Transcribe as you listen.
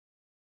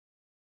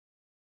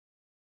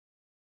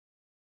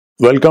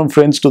Welcome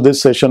friends to this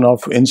session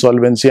of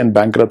Insolvency and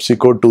Bankruptcy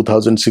Code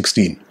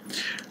 2016.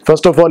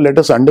 First of all, let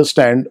us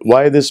understand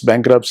why this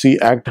Bankruptcy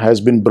Act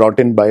has been brought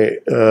in by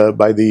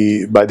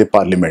the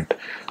Parliament.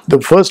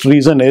 The first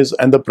reason is,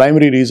 and the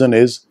primary reason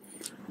is,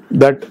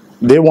 that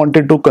they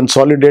wanted to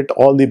consolidate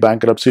all the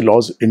bankruptcy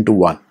laws into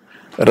one.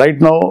 Right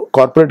now,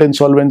 corporate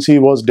insolvency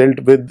was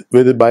dealt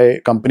with by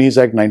Companies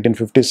Act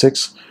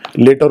 1956,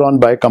 later on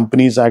by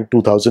Companies Act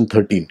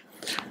 2013.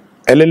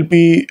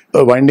 LLP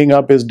winding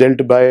up is dealt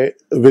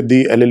with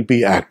the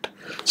LLP Act.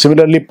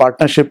 Similarly,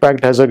 Partnership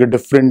Act has a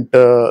different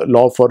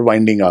law for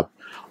winding up.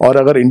 और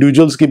अगर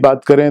individuals की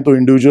बात करें तो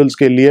individuals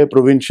के लिए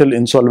provincial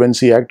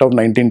insolvency act of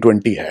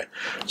 1920 है.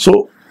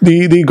 So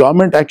the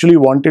government actually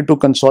wanted to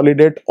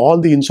consolidate all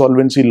the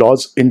insolvency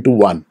laws into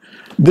one.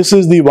 This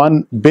is the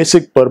one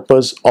basic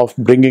purpose of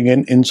bringing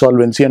in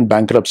Insolvency and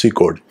Bankruptcy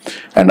Code.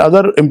 And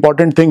other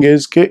important thing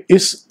is कि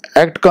इस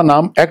act का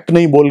नाम act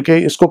नहीं बोल के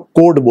इसको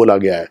code बोला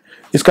गया है.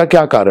 इसका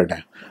क्या कारण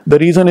है? The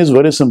reason is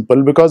very simple,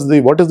 because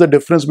what is the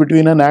difference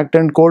between an act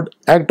and code?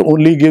 Act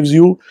only gives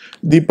you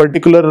the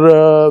particular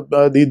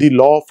the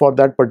law for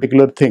that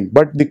particular thing,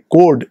 but the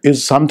code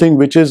is something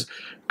which is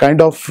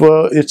kind of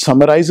it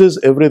summarizes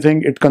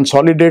everything. It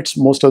consolidates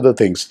most of the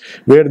things,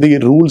 where the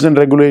rules and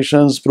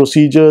regulations,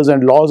 procedures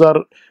and laws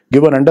are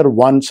given under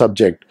one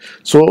subject.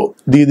 So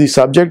the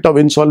subject of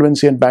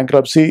insolvency and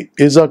bankruptcy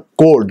is a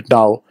code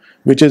now,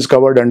 which is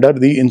covered under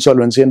the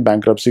Insolvency and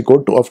Bankruptcy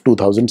Code of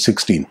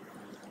 2016.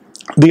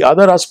 The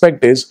other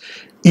aspect is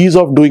ease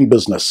of doing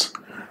business.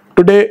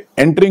 Today,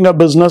 entering a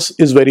business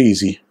is very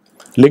easy.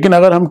 लेकिन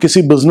अगर हम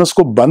किसी business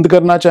को बंद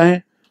करना चाहें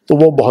तो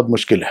वो बहुत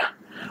मुश्किल है.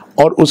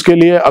 और उसके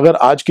लिए अगर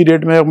आज की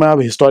डेट में मैं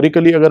अब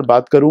हिस्टोरिकली अगर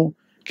बात करूं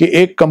कि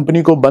एक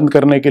कंपनी को बंद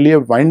करने के लिए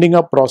वाइंडिंग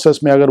अप प्रोसेस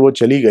में अगर वो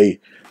चली गई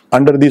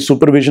under the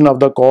supervision of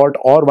the court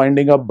और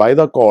winding up by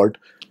the court,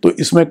 तो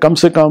इसमें कम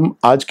से कम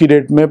आज की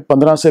डेट में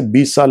 15 से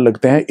 20 साल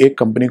लगते हैं एक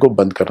कंपनी को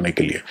बंद करने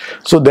के लिए.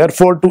 So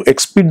therefore to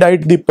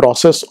expedite the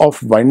process of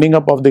winding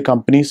up of the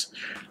companies,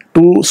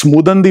 to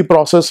smoothen the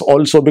process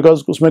also,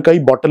 because उसमें कई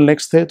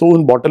बॉटलनेक्स थे, तो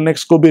उन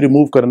बॉटलनेक्स को भी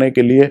रिमूव करने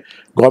के लिए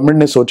गवर्नमेंट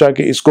ने सोचा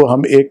कि इसको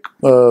हम एक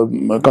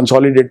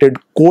कंसोलिडेटेड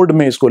कोड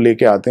में इसको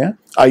लेके आते हैं,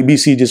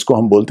 IBC जिसको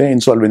हम बोलते हैं,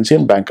 इंसॉल्वेंसी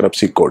एंड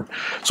बैंक्रप्सी कोड.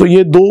 सो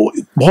ये दो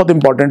बहुत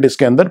इंपॉर्टेंट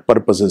इसके अंदर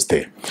पर्पसेस थे.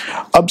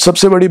 अब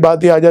सबसे बड़ी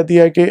बात ये आ जाती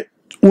है कि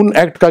उन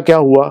एक्ट का क्या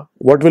हुआ,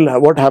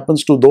 what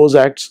happens to those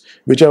acts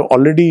which are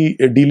already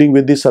dealing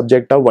with the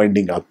subject of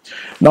winding up.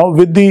 Now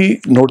with the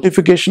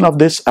notification of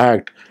this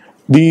act,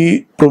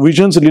 the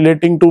provisions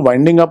relating to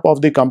winding up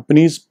of the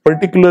companies,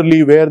 particularly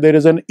where there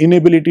is an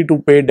inability to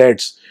pay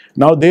debts,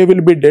 now they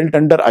will be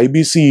dealt under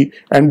IBC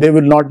and they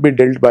will not be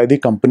dealt by the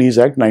Companies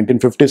Act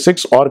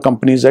 1956 or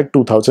Companies Act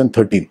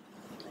 2013.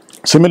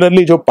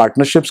 Similarly जो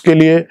partnerships के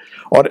लिए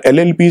और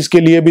LLPs के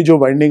लिए भी जो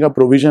winding up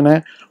provision है,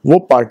 वो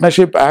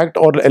पार्टनरशिप एक्ट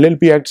और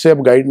LLP एक्ट से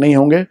अब गाइड नहीं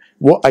होंगे,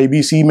 वो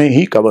IBC में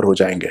ही कवर हो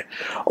जाएंगे.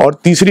 और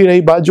तीसरी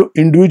रही बात जो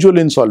इंडिविजुअल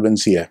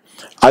इंसॉल्वेंसी है,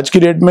 आज की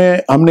डेट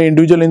में हमने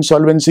इंडिविजुअल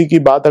इंसॉल्वेंसी की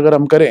बात अगर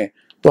हम करें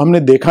तो हमने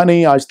देखा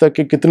नहीं आज तक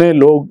कि कितने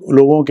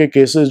लोगों के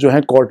केसेस जो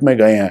हैं कोर्ट में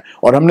गए हैं,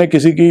 और हमने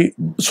किसी की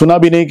सुना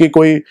भी नहीं कि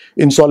कोई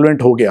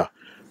इंसॉल्वेंट हो गया.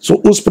 सो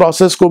उस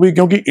प्रोसेस को भी,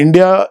 क्योंकि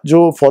इंडिया जो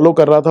फॉलो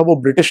कर रहा था वो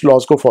ब्रिटिश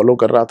लॉज को फॉलो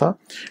कर रहा था,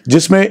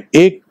 जिसमें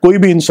एक कोई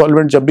भी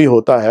इंसॉल्वेंट जब भी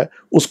होता है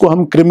उसको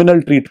हम क्रिमिनल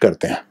ट्रीट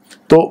करते हैं.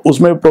 तो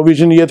उसमें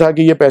प्रोविजन ये था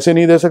कि ये पैसे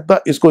नहीं दे सकता,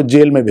 इसको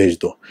जेल में भेज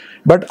दो.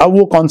 बट अब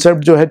वो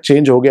कॉन्सेप्ट जो है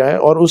चेंज हो गया है,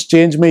 और उस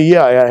चेंज में ये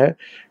आया है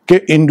कि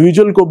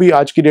इंडिविजुअल को भी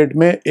आज की डेट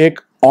में एक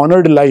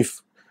ऑनर्ड लाइफ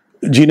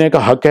जीने का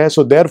हक है.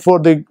 So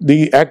therefore the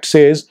act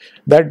says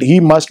that he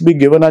must be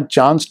given a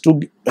chance to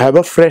have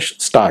a fresh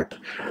start,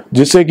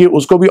 जिससे कि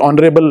उसको भी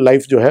ऑनरेबल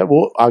लाइफ जो है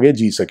वो आगे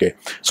जी सके.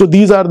 So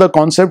these are the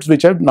concepts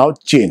which have now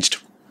changed.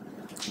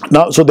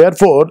 Now, so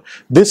therefore,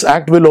 this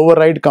act will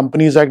override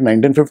Companies Act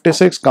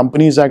 1956,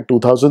 Companies Act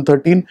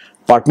 2013,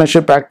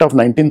 Partnership Act of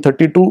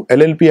 1932,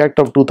 LLP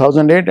Act of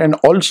 2008, and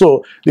also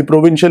the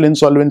Provincial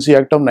Insolvency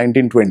Act of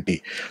 1920.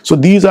 So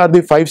these are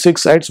the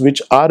 5-6 acts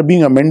which are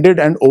being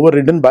amended and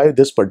overridden by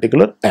this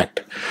particular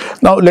act.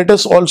 Now let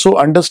us also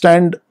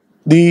understand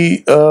the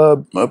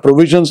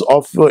provisions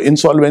of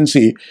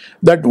insolvency,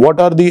 that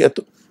what are the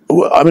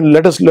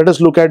let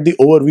us look at the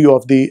overview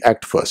of the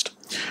act first.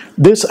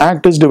 This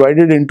act is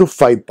divided into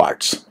 5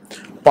 parts.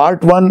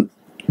 Part 1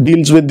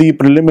 deals with the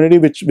preliminary,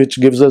 which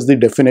gives us the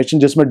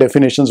definition, जिसमें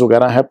definitions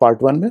वगैरह है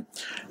part 1 में.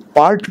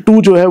 Part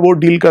 2 जो है वो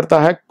deal करता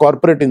है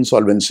corporate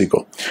insolvency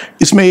को.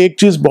 इसमें एक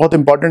चीज बहुत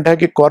इंपॉर्टेंट है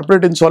कि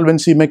corporate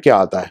insolvency में क्या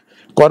आता है.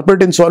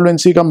 कॉर्पोरेट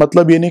इंसॉल्वेंसी का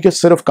मतलब ये नहीं कि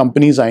सिर्फ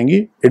कंपनीज आएंगी.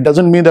 It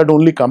doesn't mean that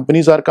only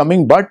companies are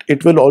coming, but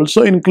it will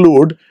also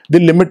include the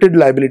limited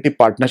liability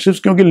partnerships,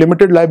 क्योंकि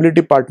लिमिटेड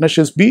लायबिलिटी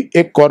पार्टनरशिप्स भी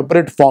एक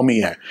कॉर्पोरेट फॉर्म ही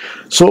है.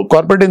 सो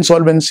corporate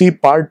insolvency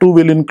part 2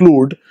 will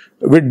include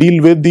will deal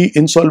with the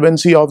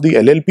insolvency of the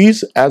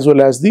LLPs as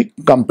well as the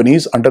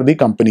companies under the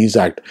Companies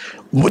Act.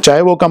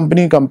 चाहे वो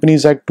company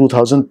Companies Act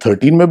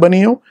 2013 में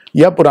बनी हो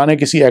या पुराने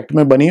किसी एक्ट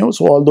में बनी हो,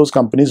 so all those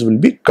companies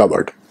will be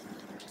covered.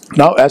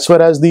 Now, as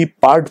far as the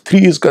part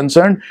 3 is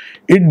concerned,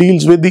 it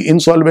deals with the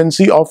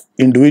insolvency of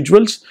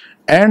individuals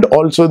and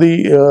also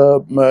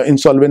the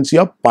insolvency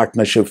of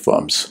partnership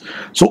firms.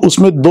 सो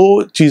उसमें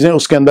दो चीजें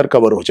उसके अंदर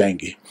कवर हो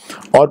जाएंगी।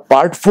 और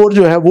पार्ट 4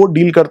 जो है वो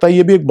डील करता है,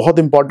 ये भी एक बहुत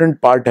इंपॉर्टेंट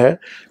पार्ट है,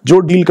 जो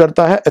डील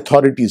करता है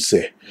अथॉरिटीज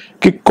से,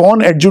 कि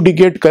कौन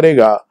एडजुडिकेट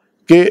करेगा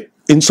कि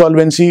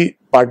इंसॉल्वेंसी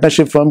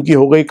पार्टनरशिप फर्म की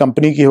हो गई,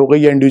 कंपनी की हो गई,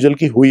 या इंडिविजुअल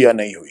की हुई या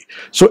नहीं हुई।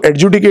 सो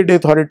एडजुडिकेट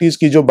अथॉरिटीज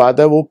की जो बात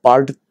है वो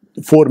पार्ट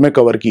 4 में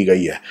कवर की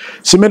गई है।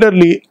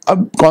 सिमिलरली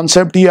अब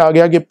कॉन्सेप्ट ये आ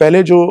गया कि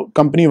पहले जो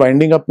कंपनी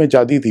वाइंडिंग अप में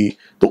जाती थी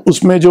तो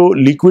उसमें जो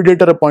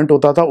लिक्विडेटर अपॉइंट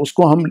होता था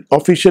उसको हम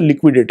ऑफिशियल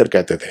लिक्विडेटर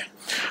कहते थे।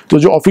 तो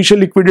जो ऑफिशियल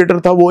लिक्विडेटर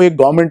था वो एक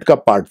गवर्नमेंट का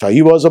पार्ट था,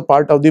 he was a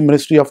part of the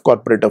ministry of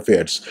corporate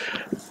affairs.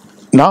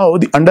 Now,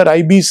 under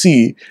IBC,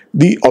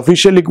 the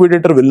official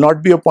liquidator will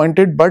not be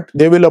appointed, but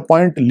they will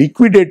appoint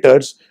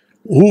liquidators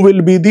who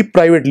will be the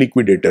private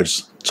liquidators.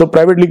 So,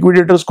 private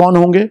liquidators कौन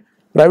होंगे?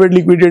 Private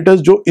liquidators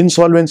जो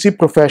insolvency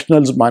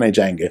professionals माने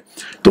जाएंगे।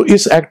 तो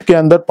इस act के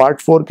अंदर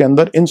part 4 के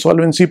अंदर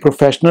इंसॉल्वेंसी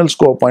प्रोफेशनल्स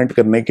को अपॉइंट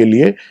करने के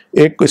लिए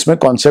एक इसमें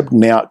कॉन्सेप्ट,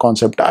 नया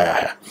कॉन्सेप्ट आया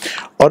है।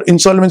 और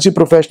इंसॉल्वेंसी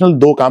प्रोफेशनल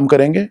दो काम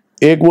करेंगे,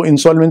 एक वो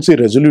इंसॉल्वेंसी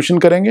रेजोल्यूशन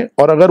करेंगे,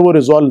 और अगर वो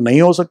रिजॉल्व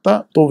नहीं हो सकता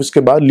तो इसके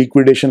बाद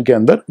लिक्विडेशन के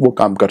अंदर वो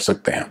काम कर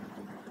सकते हैं।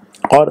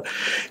 और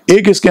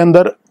एक इसके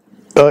अंदर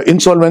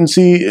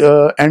insolvency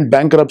and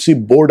bankruptcy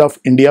board of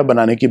India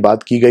बनाने की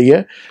बात की गई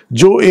है,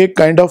 जो एक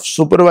काइंड ऑफ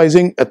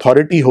सुपरवाइजिंग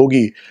अथॉरिटी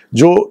होगी,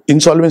 जो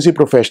इंसॉल्वेंसी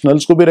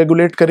प्रोफेशनल्स को भी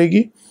रेगुलेट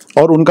करेगी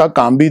और उनका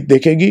काम भी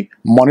देखेगी,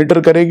 मॉनिटर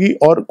करेगी,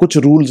 और कुछ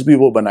रूल्स भी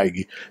वो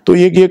बनाएगी। तो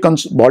ये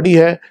बॉडी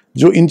है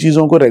जो इन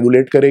चीज़ों को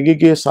रेगुलेट करेगी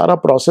कि ये सारा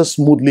प्रोसेस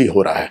स्मूथली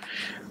हो रहा है।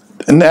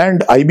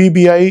 And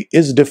IBBI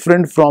is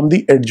different from the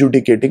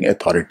adjudicating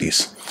authorities.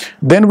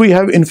 Then we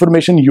have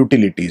information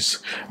utilities.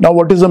 Now,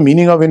 what is the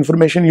meaning of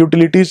information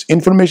utilities?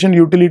 Information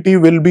utility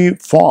will be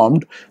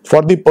formed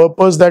for the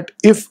purpose that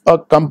if a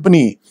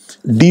company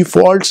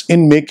defaults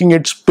in making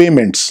its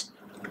payments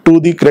to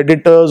the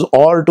creditors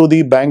or to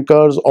the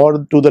bankers or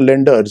to the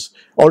lenders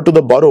or to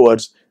the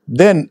borrowers,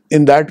 then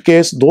in that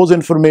case those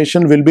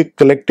information will be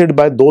collected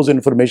by those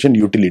information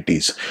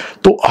utilities.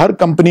 तो हर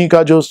company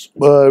का जो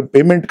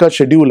payment का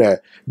schedule है,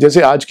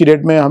 जैसे आज की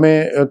date में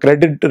हमें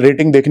क्रेडिट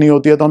रेटिंग देखनी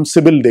होती है तो हम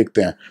सिबिल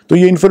देखते हैं, तो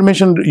ये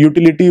इंफॉर्मेशन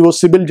यूटिलिटी वो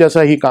सिबिल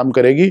जैसा ही काम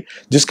करेगी,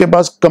 जिसके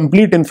पास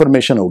कंप्लीट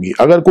इंफॉर्मेशन होगी।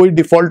 अगर कोई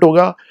डिफॉल्ट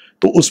होगा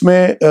तो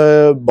उसमें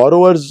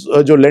बोरोवर्स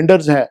जो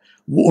लेंडर्स हैं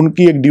वो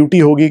उनकी एक ड्यूटी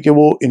होगी कि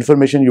वो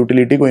इंफॉर्मेशन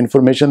यूटिलिटी को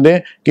इंफॉर्मेशन दें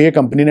कि ये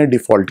कंपनी ने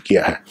डिफॉल्ट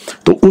किया है,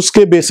 तो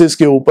उसके बेसिस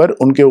के ऊपर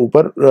उनके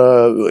ऊपर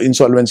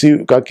इंसॉल्वेंसी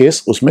का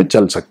केस उसमें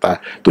चल सकता है।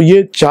 तो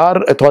ये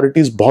 4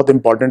 अथॉरिटीज बहुत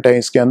इंपॉर्टेंट है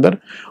इसके अंदर।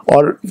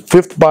 और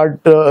fifth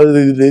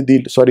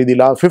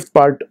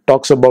part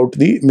talks about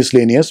the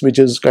miscellaneous, which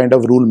is kind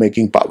of rule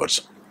making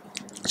powers.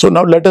 So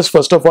now let us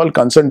first of all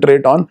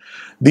concentrate on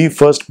the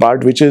first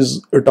part, which is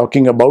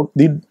talking about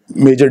the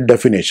major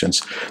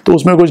definitions. तो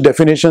उसमें कुछ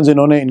definitions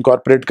इन्होंने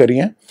incorporate करी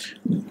हैं,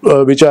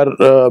 which are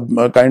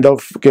kind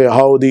of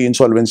how the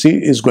insolvency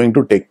is going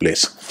to take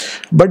place.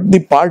 But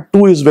the part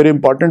 2 is very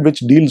important,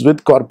 which deals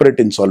with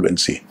corporate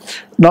insolvency.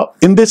 Now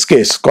in this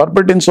case,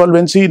 corporate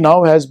insolvency now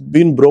has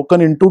been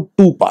broken into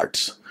 2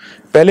 parts.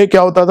 पहले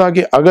क्या होता था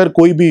कि अगर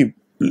कोई भी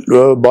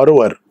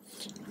borrower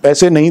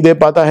पैसे नहीं दे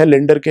पाता है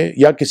लेंडर के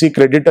या किसी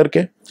क्रेडिटर के,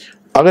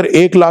 अगर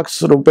 1 लाख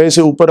रुपए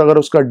से ऊपर अगर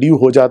उसका ड्यू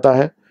हो जाता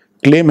है,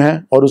 क्लेम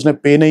है, और उसने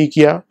पे नहीं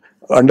किया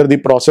under the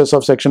process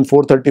of section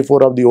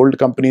 434 of the old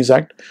companies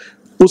act,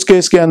 उस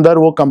केस के अंदर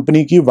वो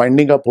कंपनी की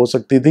वाइंडिंग अप हो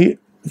सकती थी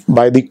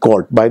by the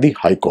court, by the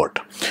high court.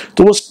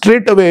 तो वो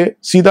स्ट्रेट अवे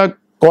सीधा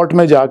कोर्ट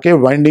में जाके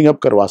वाइंडिंग अप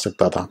करवा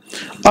सकता था।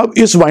 अब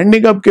इस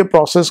वाइंडिंग अप के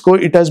प्रोसेस को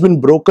it has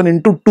been broken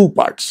into 2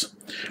 parts.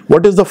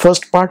 What is the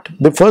first part?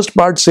 The first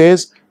part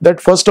says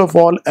that first of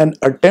all an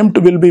attempt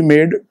will be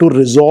made to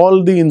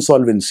resolve the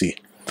insolvency.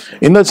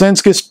 In the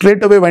sense कि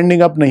straight away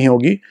winding up नहीं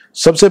होगी,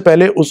 सबसे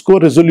पहले उसको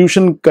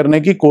resolution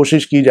करने की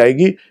कोशिश की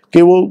जाएगी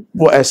कि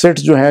वो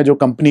assets जो हैं, जो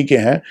कंपनी के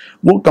हैं,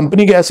 वो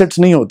कंपनी के assets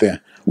नहीं होते हैं,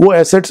 वो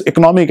assets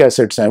economic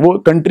assets हैं, वो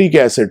country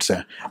के assets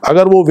हैं।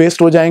 अगर वो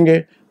waste हो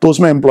जाएंगे तो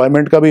उसमें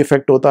एम्प्लॉयमेंट का भी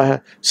इफेक्ट होता है।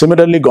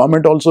 Similarly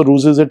government also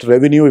loses it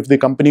revenue if the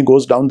company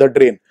goes down the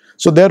drain.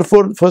 So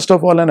therefore, first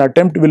of all, an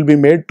attempt will be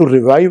made to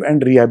revive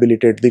and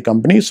rehabilitate the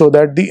company so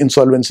that the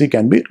insolvency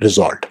can be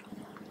resolved.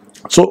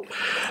 So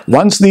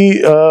once the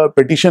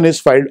petition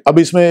is filed, अब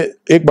इसमें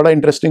एक बड़ा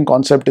interesting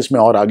concept इसमें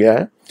और आ गया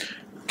है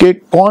कि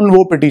कौन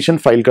वो पिटीशन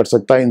फाइल कर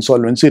सकता है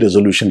इंसॉल्वेंसी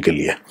रेजोल्यूशन के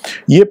लिए।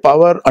 ये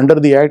पावर अंडर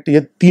द एक्ट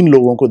ये 3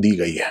 लोगों को दी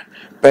गई है।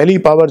 पहली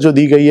पावर जो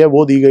दी गई है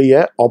वो दी गई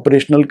है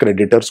ऑपरेशनल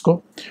क्रेडिटर्स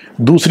को,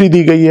 दूसरी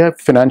दी गई है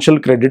फाइनेंशियल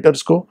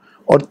क्रेडिटर्स को,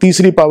 और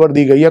तीसरी पावर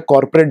दी गई है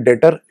corporate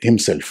debtor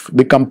himself,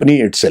 the company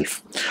itself.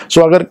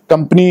 सो अगर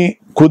कंपनी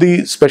खुद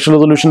ही स्पेशल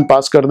रेजोल्यूशन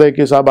पास कर दे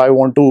कि साहब I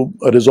want to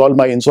resolve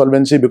my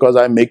insolvency because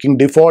I am making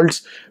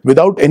defaults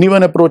without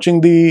anyone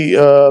approaching the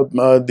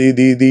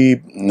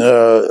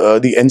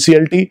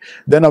NCLT,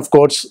 then of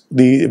course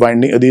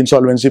the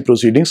insolvency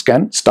proceedings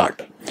can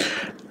start.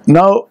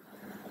 Now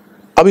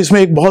अब इसमें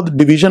एक बहुत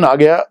division आ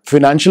गया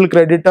फाइनेंशियल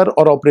क्रेडिटर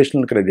और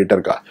operational creditor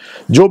का,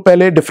 जो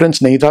पहले डिफरेंस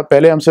नहीं था।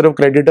 पहले हम सिर्फ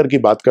क्रेडिटर की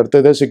बात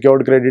करते थे,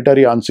 सिक्योर्ड क्रेडिटर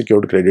या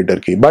अनसिक्योर्ड क्रेडिटर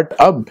की, बट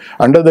अब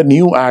under the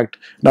new act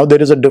now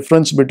there is a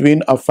difference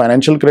between a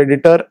financial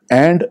creditor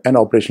and N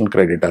operational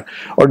creditor.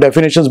 और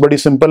डेफिनेशंस बड़ी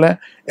सिंपल है,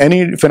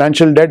 any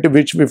financial debt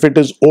which if it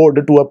is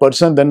odd to a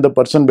person then the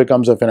person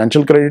becomes a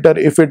financial creditor,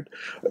 if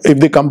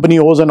the company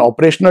ओज N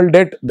operational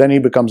date then he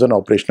becomes N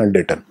operational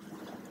debtor.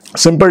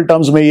 Simple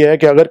terms में ये है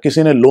कि अगर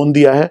किसी ने loan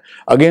दिया है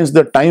against the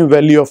time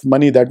value of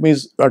money, that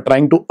means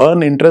trying to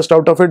earn interest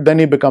out of it, then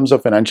he becomes a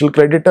financial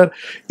creditor.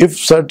 If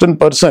certain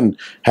person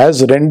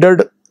has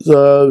rendered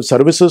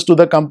services to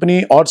the company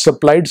or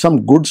supplied some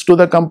goods to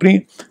the company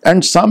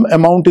and some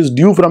amount is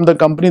due from the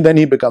company,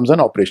 then he becomes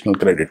an operational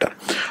creditor.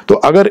 तो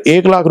अगर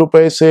 1,00,000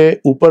 रुपए से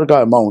ऊपर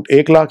का amount,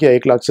 1,00,000 या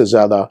 1,00,000 से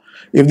ज्यादा,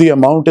 if the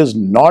amount is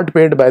not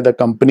paid by the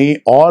company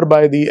or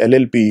by the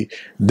LLP,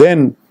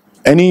 then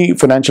any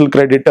financial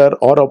creditor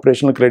or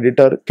operational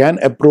creditor can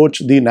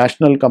approach the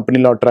National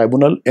Company Law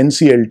Tribunal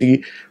NCLT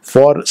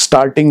for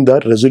starting the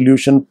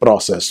resolution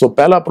process. So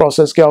पहला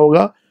process क्या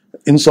होगा?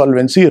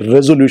 Insolvency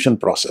resolution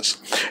process.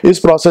 इस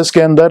process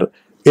के अंदर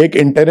एक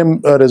interim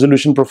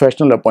resolution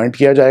professional appoint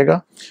किया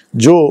जाएगा,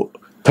 जो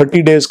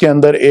 30 डेज के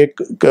अंदर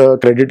एक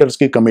क्रेडिटर्स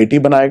की कमेटी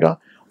बनाएगा,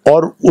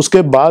 और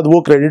उसके बाद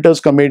वो creditors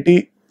committee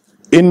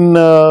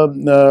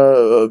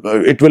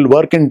it will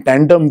work in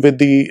tandem with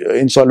the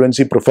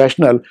insolvency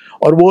professional,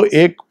 और वो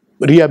एक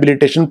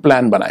रिहेबिलिटेशन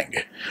प्लान बनाएंगे।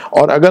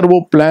 और अगर वो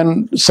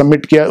प्लान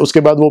सबमिट किया, उसके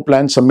बाद वो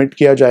प्लान सबमिट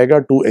किया जाएगा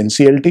to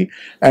NCLT,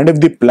 and if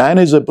the plan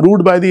is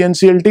approved by the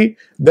NCLT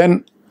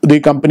then the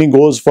company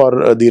goes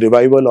for the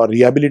revival or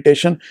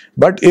rehabilitation.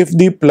 But if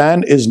the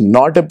plan is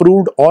not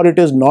approved or it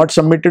is not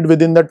submitted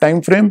within the time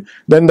frame,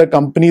 then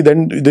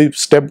the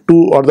step 2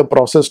 or the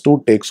process 2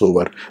 takes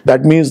over.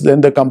 That means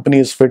then the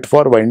company is fit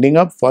for winding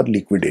up for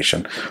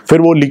liquidation.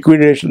 फिर वो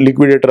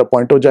liquidator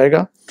appoint हो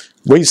जाएगा।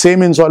 वही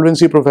same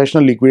insolvency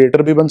professional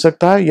liquidator भी बन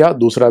सकता है या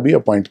दूसरा भी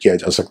appoint किया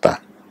जा सकता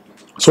है।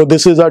 So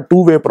this is a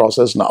two-way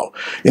process now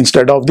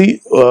instead of the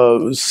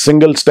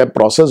single step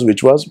process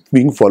which was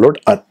being followed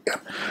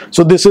earlier.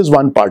 So this is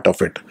one part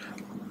of it.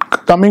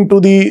 Coming to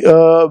the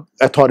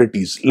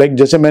authorities, like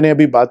जैसे मैंने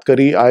अभी बात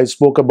करी, I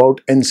spoke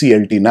about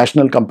NCLT,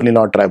 National Company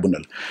Law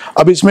Tribunal.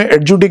 अब इसमें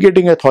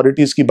adjudicating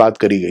authorities की बात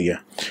करी गई है।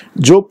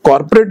 जो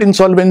corporate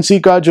insolvency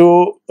का जो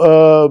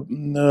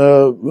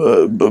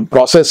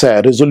process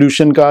है,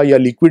 resolution का या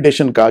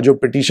liquidation का जो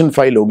petition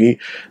file होगी,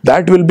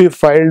 that will be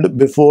filed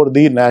before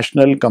the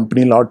National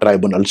Company Law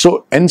Tribunal. So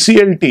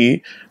NCLT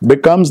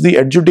becomes the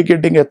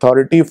adjudicating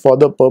authority for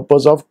the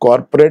purpose of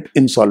corporate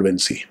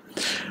insolvency.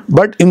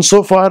 But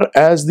insofar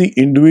as the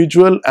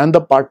individual and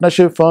the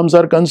partnership firms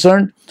are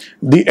concerned,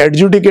 the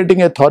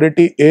adjudicating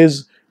authority is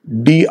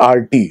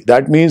DRT,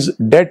 that means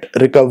Debt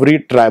Recovery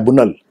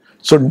Tribunal.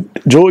 So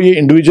जो ये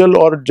individual,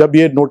 और जब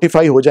ये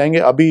notify हो जाएंगे,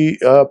 अभी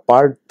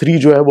part 3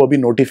 जो है वो अभी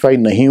नोटिफाई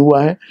नहीं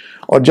हुआ है,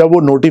 और जब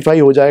वो नोटिफाई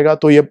हो जाएगा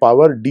तो ये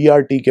पावर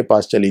DRT के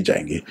पास चली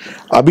जाएंगी।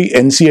 अभी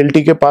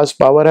NCLT के पास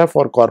पावर है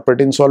फॉर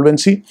कॉर्पोरेट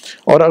इंसॉल्वेंसी,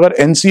 और अगर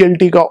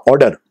NCLT का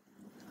ऑर्डर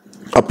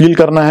अपील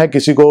करना है,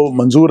 किसी को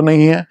मंजूर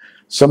नहीं है,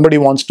 somebody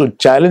wants to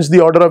challenge the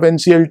order of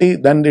NCLT,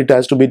 then it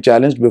has to be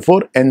challenged before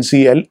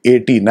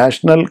NCLAT,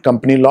 National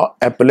Company Law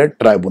Appellate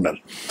Tribunal.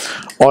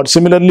 और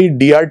सिमिलरली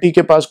DRT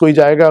के पास कोई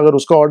जाएगा, अगर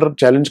उसका ऑर्डर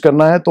चैलेंज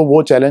करना है तो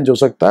वो चैलेंज हो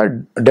सकता है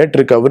date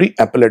recovery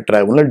appellate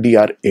tribunal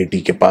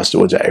DRAT के पास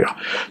हो जाएगा।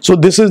 So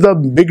this is the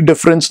big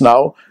difference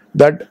now,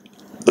 that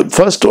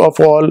first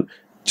of all,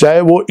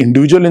 चाहे वो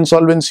इंडिविजुअल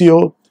इंसॉल्वेंसी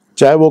हो,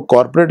 चाहे वो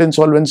कॉर्पोरेट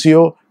इंसॉल्वेंसी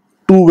हो,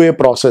 टू वे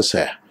प्रोसेस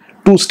है,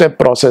 two-step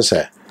process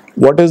है।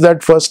 What is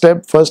that first step?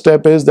 First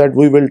step is that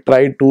we will try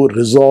to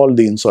resolve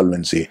the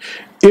insolvency.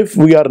 If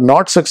we are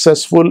not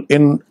successful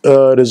in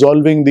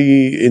resolving the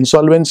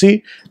insolvency,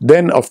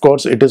 then of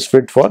course it is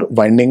fit for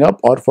winding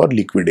up or for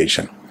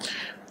liquidation.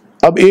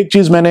 अब एक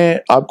चीज मैंने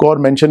आपको और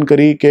mention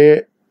करी कि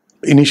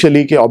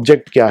initially के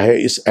object क्या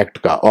है इस एक्ट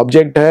का।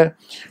 ऑब्जेक्ट है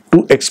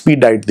to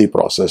expedite the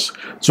process.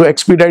 So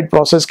expedite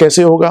process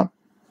कैसे होगा?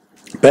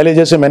 पहले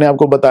जैसे मैंने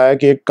आपको बताया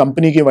कि एक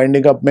कंपनी की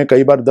वाइंडिंग अप में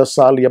कई बार 10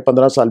 साल या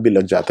 15 साल भी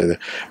लग जाते थे,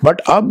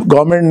 बट अब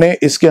गवर्नमेंट ने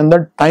इसके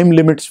अंदर टाइम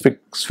लिमिट्स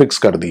फिक्स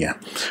कर दी हैं।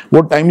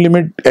 वो टाइम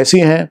लिमिट ऐसी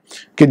हैं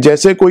कि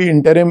जैसे कोई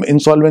इंटरिम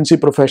इंसॉल्वेंसी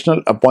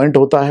प्रोफेशनल अपॉइंट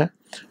होता है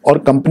और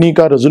कंपनी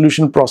का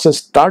रेजोल्यूशन प्रोसेस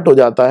स्टार्ट हो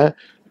जाता है,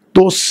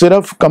 तो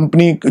सिर्फ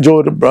कंपनी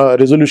जो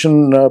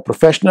रेजोल्यूशन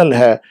प्रोफेशनल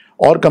है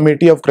और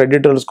कमेटी ऑफ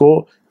क्रेडिटर्स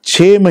को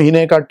 6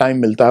 महीने का टाइम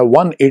मिलता है,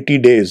 180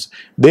 days.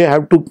 They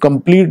have to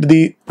complete the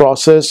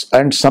process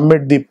and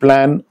submit the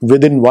plan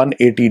with in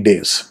 180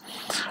 days,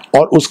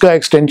 और उसका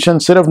एक्सटेंशन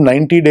सिर्फ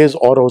 90 डेज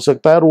और हो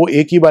सकता है, और वो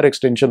एक ही बार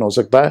एक्सटेंशन हो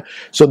सकता है।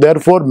 So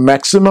therefore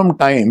maximum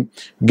time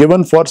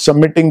given for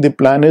submitting the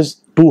plan is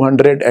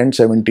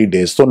 270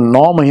 days. तो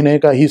 9 महीने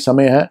का ही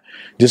समय है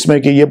जिसमें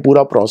कि ये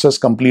पूरा प्रोसेस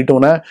कंप्लीट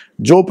होना है।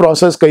 जो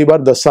प्रोसेस कई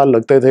बार 10 साल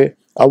लगते थे,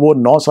 अब वो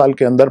 9 साल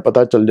के अंदर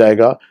पता चल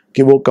जाएगा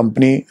कि वो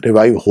कंपनी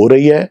रिवाइव हो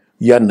रही है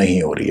या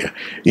नहीं हो रही है।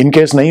 इन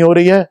केस नहीं हो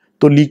रही है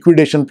तो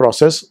लिक्विडेशन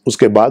प्रोसेस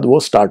उसके बाद वो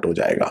स्टार्ट हो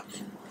जाएगा।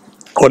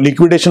 और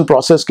लिक्विडेशन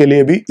प्रोसेस के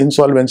लिए भी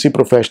इंसॉल्वेंसी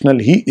प्रोफेशनल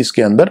ही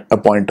इसके अंदर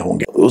अपॉइंट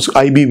होंगे उस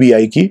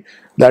IBBI की,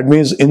 that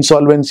means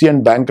insolvency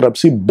and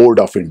bankruptcy board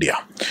of India.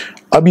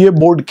 अब ये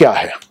बोर्ड क्या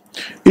है?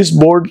 इस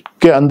बोर्ड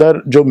के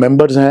अंदर जो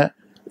मेंबर्स हैं,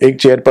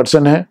 एक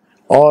चेयरपर्सन है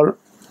और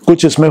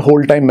कुछ इसमें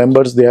whole time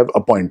members they have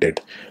appointed.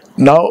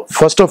 Now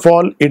first of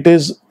all it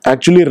is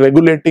actually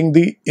regulating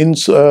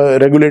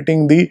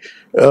the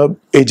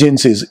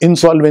agencies,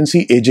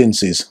 insolvency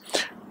agencies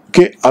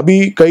कि अभी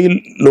कई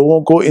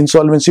लोगों को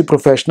इंसॉल्वेंसी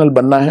प्रोफेशनल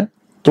बनना है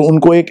तो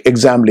उनको एक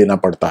एग्जाम लेना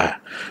पड़ता है।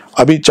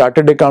 अभी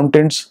चार्टर्ड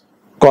अकाउंटेंट्स,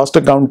 कॉस्ट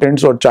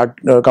अकाउंटेंट्स और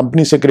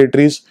कंपनी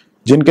सेक्रेटरीज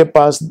जिनके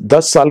पास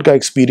 10 साल का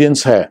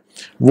एक्सपीरियंस है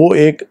वो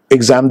एक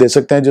एग्जाम दे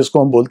सकते हैं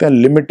जिसको हम बोलते हैं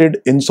लिमिटेड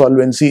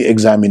इंसॉल्वेंसी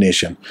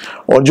एग्जामिनेशन।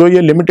 और जो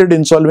ये लिमिटेड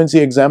इंसॉल्वेंसी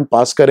एग्जाम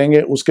पास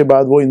करेंगे उसके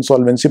बाद वो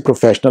इंसॉल्वेंसी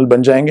प्रोफेशनल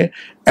बन जाएंगे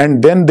and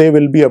then they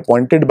will be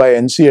appointed by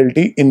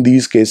NCLT in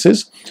these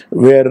cases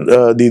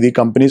where the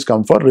companies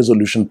come for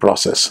resolution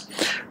process.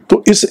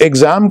 तो इस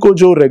एग्जाम को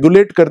जो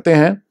रेगुलेट करते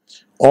हैं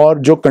और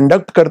जो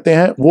कंडक्ट करते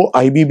हैं वो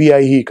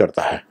IBBI ही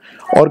करता है।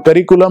 और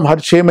करिकुलम हर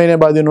 6 महीने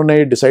बाद इन्होंने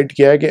ये डिसाइड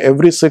किया है कि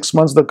every 6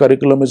 months the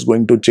curriculum is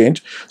going to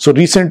change. So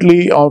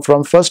recently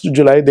from 1st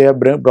July they have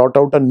brought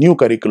out a new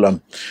curriculum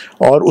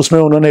और उसमें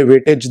उन्होंने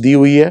वेटेज दी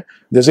हुई है।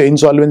 जैसे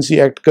इंसॉल्वेंसी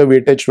एक्ट का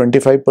वेटेज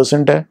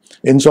 25% है,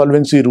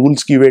 इंसॉल्वेंसी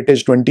रूल्स की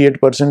वेटेज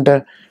 28%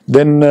 है,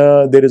 then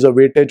there is a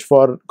weightage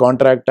for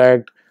contract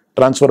act,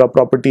 transfer of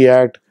property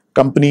act,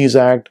 companies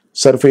act,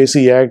 SARFAESI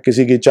act,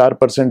 किसी की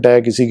 4%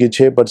 है, किसी की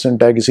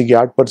 6% है, किसी की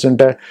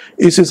 8% है।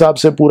 इस हिसाब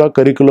से पूरा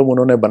करिकुलम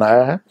उन्होंने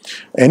बनाया है।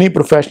 Any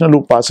professional who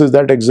passes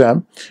that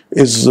exam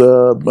is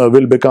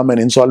will become an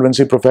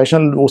insolvency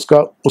professional.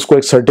 उसको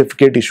एक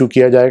सर्टिफिकेट इशू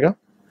किया जाएगा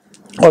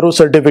और उस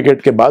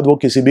सर्टिफिकेट के बाद वो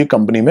किसी भी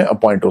कंपनी में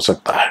अपॉइंट हो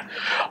सकता है।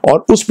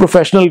 और उस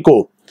प्रोफेशनल को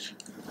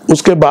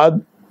उसके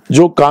बाद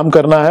जो काम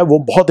करना है वो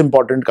बहुत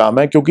इंपॉर्टेंट काम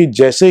है, क्योंकि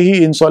जैसे ही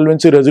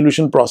इंसॉल्वेंसी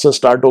रेजोल्यूशन प्रोसेस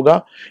स्टार्ट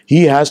होगा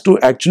he has to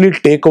actually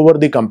take over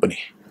the company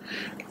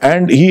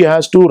and he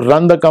has to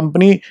run the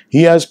company,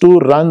 he has to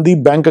run the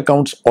bank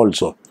accounts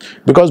also,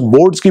 because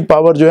boards की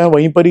पावर जो है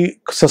वहीं पर ही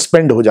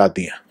सस्पेंड हो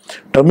जाती है,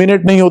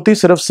 terminate नहीं होती,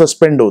 सिर्फ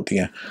सस्पेंड होती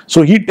हैं।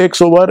 सो ही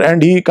takes over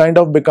and he kind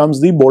of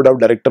becomes the board of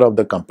director of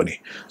the company.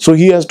 So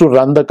he has to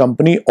run the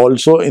company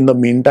also in the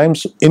mean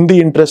times in the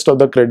interest of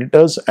the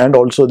creditors and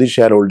also the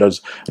share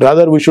holders,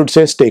 rather we should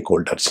say stake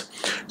holders.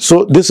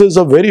 So this is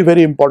a very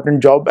very important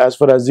job as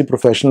far as the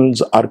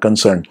professionals are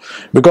concern,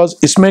 because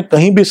इसमें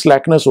कहीं भी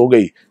slackness हो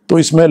गई तो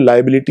इसमें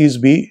liabilities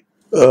भी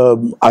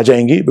आ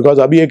जाएंगी। Because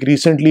अभी एक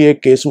रिसेंटली एक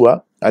केस हुआ,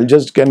 I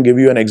just can give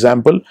you an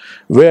example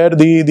where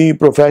the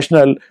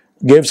professional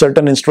gave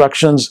certain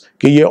instructions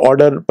कि ये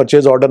ऑर्डर,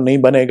 परचेज ऑर्डर नहीं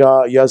बनेगा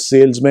या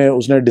सेल्स में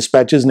उसने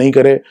डिस्पैचेस नहीं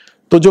करे।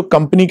 तो जो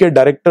कंपनी के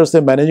डायरेक्टर्स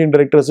थे, मैनेजिंग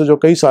डायरेक्टर्स थे, जो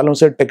कई सालों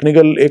से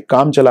टेक्निकल एक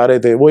काम चला रहे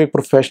थे, वो एक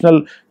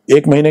प्रोफेशनल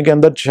 1 महीने के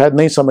अंदर शायद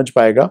नहीं समझ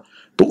पाएगा।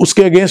 तो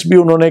उसके अगेंस्ट भी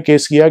उन्होंने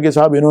केस किया कि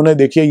साहब इन्होंने,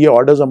 देखिए ये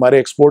ऑर्डर्स हमारे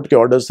एक्सपोर्ट के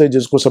ऑर्डर्स थे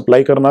जिसको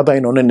सप्लाई करना था,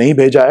 इन्होंने नहीं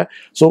भेजा है।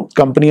 So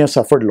company has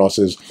suffered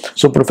losses.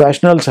 So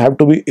professionals have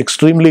to be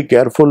extremely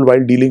careful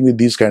while dealing with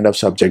these kind of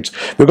subjects,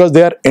 because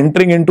they are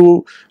entering into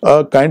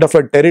kind of a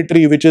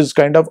territory which is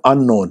kind of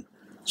unknown.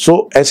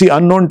 सो ऐसी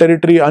unknown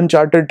territory,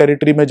 uncharted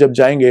territory में जब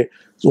जाएंगे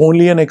so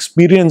only an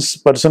experienced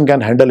person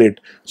can handle it.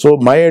 So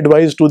my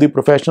advice to the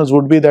professionals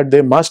would be that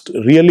they must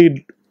really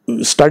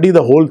study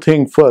the whole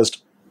thing first.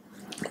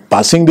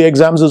 Passing the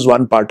exams is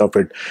one part of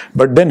it,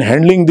 but then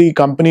handling the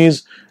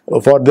companies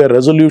for their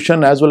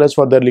resolution as well as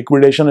for their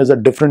liquidation is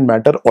a different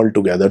matter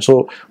altogether.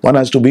 So one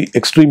has to be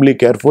extremely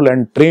careful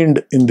and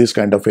trained in this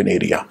kind of an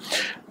area.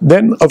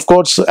 Then of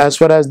course,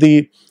 as far as the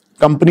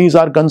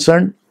companies are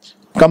concerned,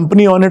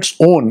 company on its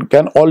own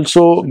can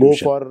also go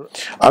for,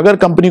 अगर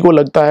company को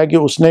लगता है कि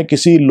उसने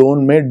किसी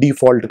loan में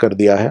default कर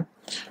दिया है,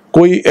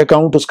 कोई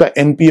अकाउंट उसका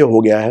NPA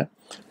हो गया है,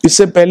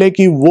 इससे पहले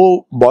कि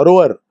वो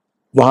बोरोअर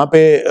वहां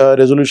पे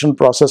रेजोल्यूशन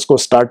प्रोसेस को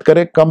स्टार्ट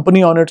करे,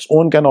 company on its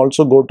own can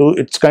also go to,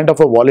 it's kind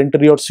of a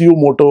voluntary और CU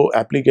motto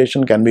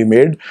application can be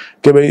made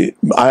कि भाई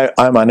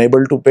आई एम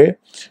अनेबल टू पे,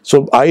 so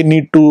I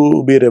need to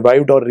be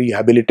revived or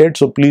rehabilitated,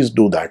 so please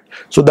do that.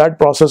 So that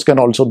process can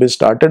also be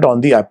started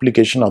on the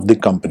application of the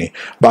company.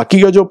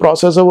 बाकी का जो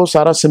process है वो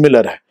सारा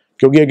similar है,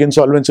 क्योंकि एक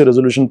इंसॉल्वेंसी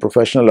रेजोल्यूशन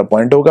प्रोफेशनल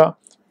अपॉइंट होगा,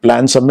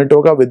 प्लान सबमिट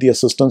होगा with the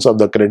assistance of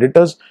the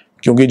creditors,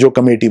 क्योंकि जो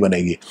कमेटी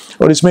बनेगी।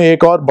 और इसमें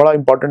एक और बड़ा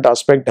इंपॉर्टेंट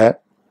एस्पेक्ट है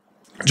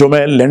जो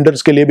मैं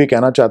लेंडर्स के लिए भी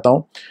कहना चाहता हूं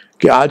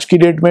कि आज की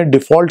डेट में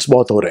डिफॉल्ट्स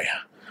बहुत हो रहे हैं,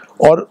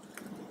 और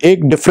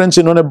एक डिफरेंस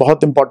इन्होंने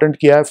बहुत इंपॉर्टेंट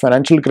किया है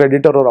फाइनेंशियल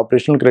क्रेडिटर और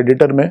ऑपरेशनल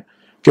क्रेडिटर में,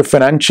 कि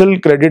फाइनेंशियल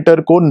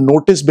क्रेडिटर को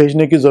नोटिस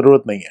भेजने की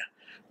जरूरत नहीं है।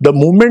 The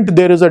moment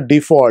there is a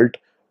default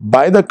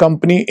by the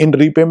company in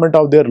repayment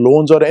of their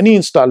loans और एनी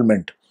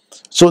इंस्टॉलमेंट,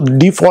 सो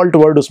डिफॉल्ट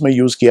वर्ड उसमें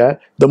यूज किया है,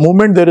 the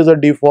moment there is a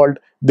default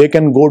they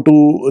can go to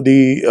the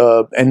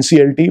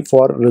NCLT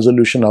for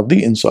resolution of the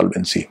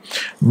insolvency.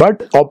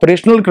 But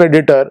operational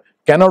creditor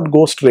cannot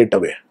go straight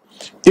away.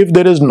 If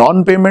there is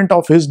non-payment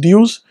of his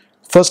dues,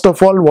 first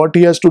of all what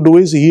he has to do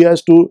is he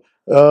has to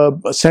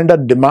send a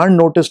demand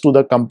notice to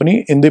the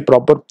company in the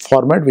proper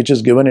format which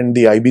is given in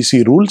the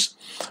IBC rules.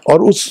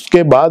 और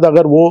उसके बाद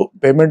अगर वो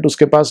payment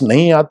उसके पास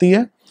नहीं आती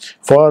है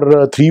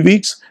for 3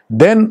 weeks,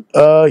 then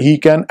he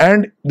can,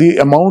 and the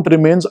amount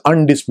remains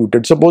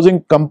undisputed. Supposing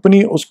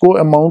company उसको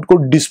amount को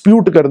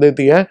dispute कर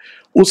देती है,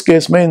 उस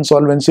केस में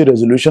insolvency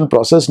resolution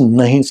process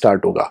नहीं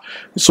start होगा.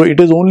 So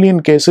it is only in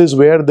cases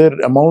where their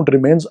amount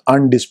remains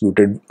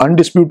undisputed.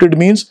 Undisputed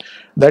means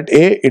that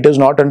A, it is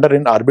not under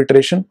in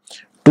arbitration.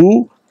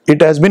 2,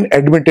 it has been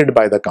admitted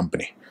by the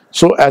company.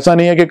 So ऐसा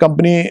नहीं है कि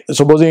company,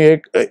 supposing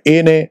एक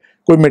A ने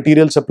कोई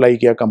material supply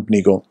किया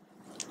company को,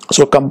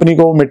 so company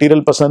को मटेरियल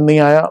पसंद नहीं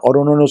आया और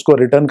उन्होंने उसको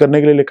रिटर्न करने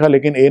के लिए लिखा,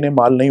 लेकिन ए ने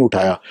माल नहीं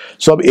उठाया.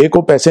 सो अब ए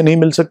को पैसे नहीं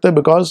मिल सकते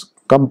because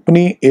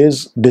company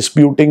is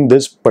disputing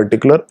this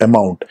particular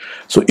amount.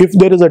 So if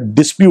there is a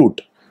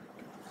dispute,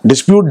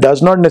 dispute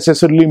does not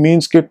necessarily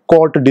means कि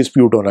कोर्ट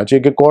डिस्प्यूट होना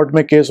चाहिए, कि कोर्ट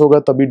में केस होगा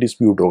तभी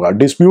डिस्प्यूट होगा.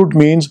 Dispute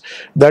means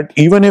that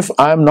even if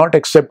I am not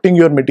accepting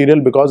your material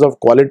because of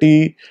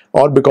quality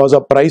और because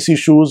of price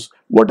issues,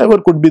 what ever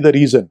could be the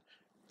reason,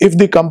 if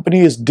the company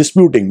is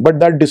disputing, but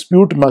that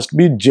dispute must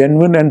be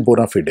genuine and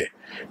bona fide.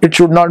 It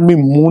should not be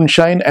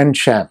moonshine and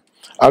sham.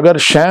 अगर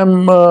sham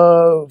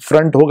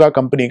front होगा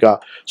company का,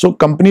 so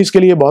companies के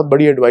लिए बहुत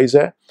बड़ी advice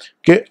है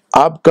कि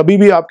आप कभी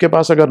भी, आपके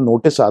पास अगर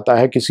नोटिस आता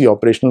है किसी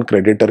ऑपरेशनल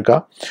क्रेडिटर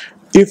का,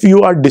 if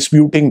you are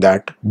disputing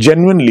that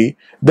genuinely,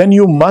 then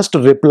you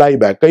must reply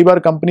back. कई बार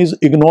कंपनीज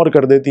इग्नोर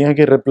कर देती हैं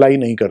कि रिप्लाई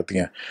नहीं करती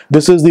हैं.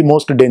 This is the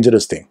most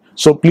dangerous thing.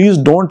 So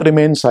please don't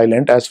remain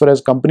silent. As far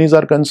as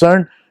companies are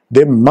concerned,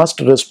 they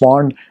must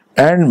respond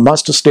and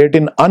must state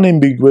in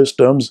unambiguous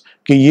terms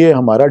कि ये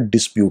हमारा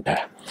dispute है.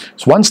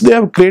 So once they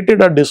have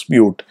created a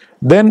dispute,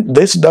 then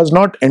this does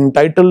not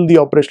entitle the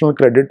operational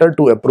creditor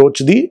to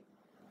approach the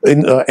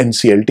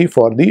NCLT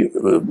for the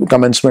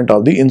commencement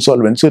of the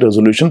insolvency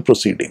resolution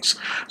proceedings.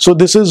 So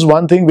this is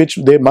one thing which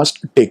they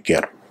must take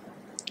care.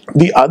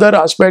 The other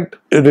aspect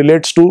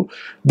relates to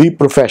the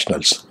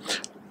professionals.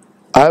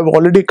 I have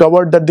already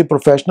covered that the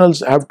professionals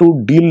have to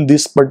deal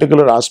this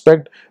particular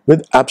aspect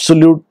with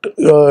absolute,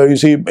 you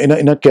see,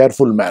 in a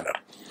careful manner.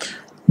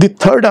 The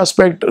third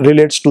aspect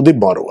relates to the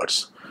borrowers.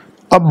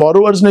 अब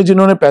borrowers ने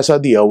जिन्होंने पैसा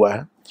दिया हुआ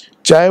है,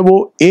 चाहे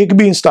वो एक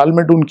भी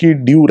इंस्टॉलमेंट उनकी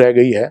ड्यू रह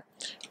गई है.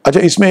 अच्छा,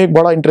 इसमें एक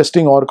बड़ा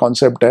इंटरेस्टिंग और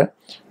कॉन्सेप्ट है.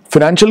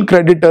 Financial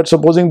creditor,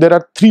 supposing there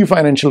are 3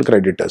 financial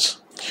creditors,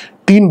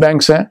 3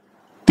 banks हैं,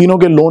 तीनों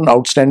के लोन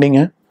आउटस्टैंडिंग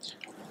हैं,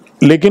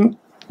 लेकिन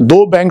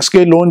 2 बैंक्स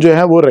के लोन जो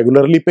है वो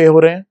रेगुलरली पे हो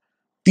रहे हैं,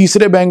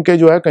 तीसरे बैंक के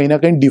जो है कहीं ना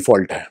कहीं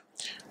डिफॉल्ट है.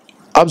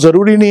 अब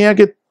जरूरी नहीं है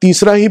कि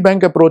तीसरा ही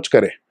बैंक अप्रोच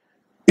करे.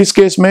 इस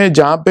केस में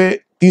जहां पे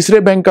तीसरे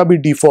बैंक का भी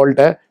डिफॉल्ट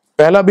है,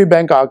 पहला भी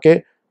बैंक आके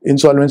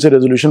इंसॉल्वेंसी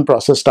रेजोल्यूशन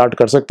प्रोसेस स्टार्ट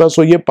कर सकता है.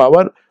 सो ये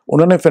पावर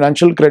उन्होंने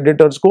फाइनेंशियल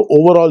क्रेडिटर्स को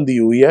ओवरऑल दी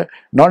हुई है.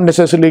 नॉट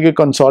नेसेसरली कि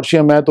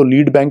कंसोर्शियम है तो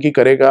लीड बैंक ही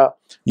करेगा,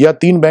 या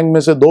 3 बैंक में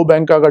से 2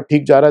 बैंक का अगर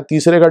ठीक जा रहा है,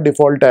 तीसरे का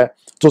डिफॉल्ट है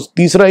तो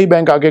तीसरा ही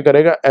बैंक आके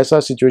करेगा, ऐसा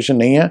सिचुएशन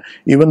नहीं है.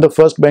 Even the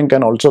first bank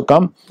can also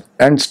come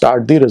and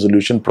start the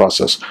resolution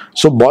process.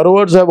 So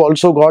borrowers have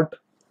also got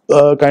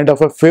kind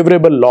of a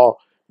favorable law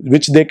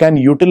which they can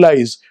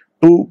utilize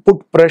to put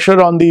pressure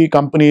on the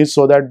companies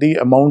so that the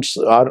amounts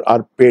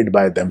are paid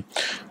by them.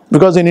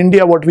 Because in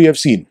India, what we have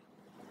seen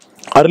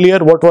earlier,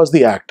 what was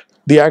the act?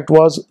 The act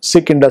was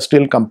Sick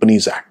Industrial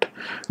Companies Act.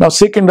 Now,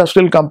 Sick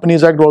Industrial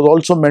Companies Act was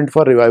also meant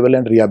for revival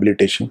and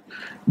rehabilitation,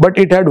 but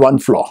it had one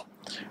flaw.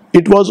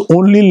 It was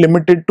only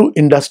limited to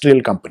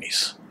industrial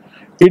companies.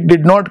 It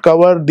did not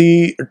cover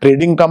the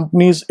trading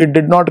companies. It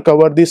did not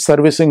cover the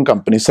servicing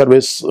companies,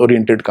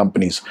 service-oriented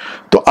companies.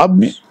 तो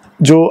अब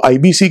जो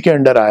IBC के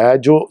under आया है,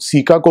 जो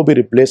caeca को भी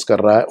replace कर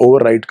रहा है,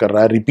 ओवरराइड कर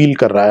रहा है, रिपील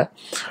कर रहा है,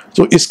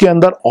 तो इसके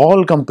अंदर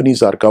all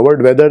companies are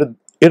covered, whether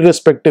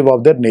irrespective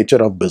of their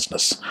nature of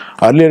business.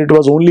 Earlier it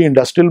was only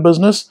industrial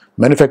business,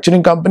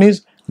 manufacturing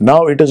companies. Now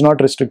it is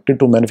not restricted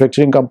to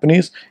manufacturing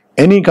companies.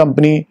 Any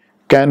company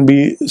can be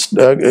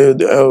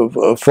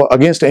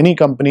against any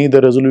company,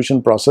 the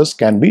resolution process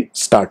can be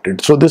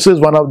started. So this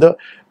is one of the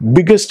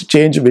biggest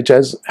change which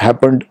has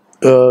happened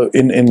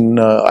in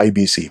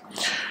IBC.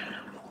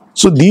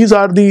 So these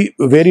are the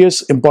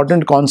various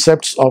important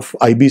concepts of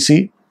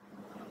IBC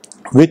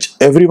which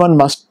everyone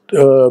must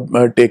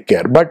take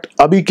care. But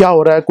अभी क्या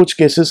हो रहा है, कुछ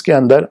cases के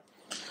अंदर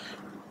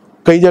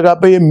कई जगह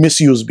पे ये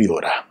मिसयूज भी हो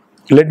रहा है.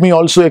 Let me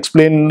also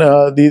explain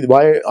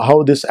how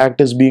this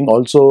act is being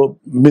also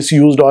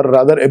misused or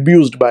rather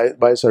abused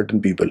by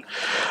certain people.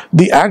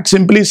 The act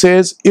simply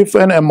says if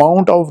an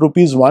amount of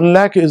rupees 1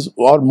 lakh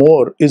or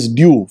more is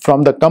due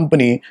from the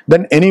company,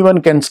 then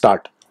anyone can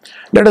start.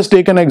 Let us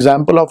take an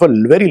example of a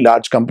very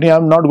large company. I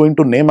am not going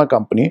to name a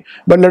company,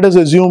 but let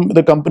us assume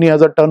the company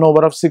has a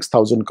turnover of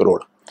 6,000 crore.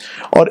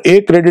 और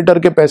एक creditor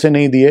के पैसे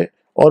नहीं दिए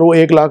और वो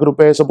 1 लाख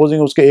रुपए,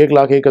 supposing उसके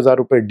 1,01,000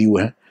 रुपए ड्यू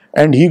हैं,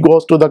 and he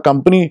goes to the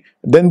company,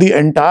 then the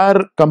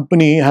entire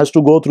company has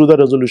to go through the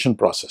resolution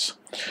process.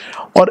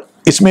 और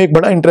इसमें एक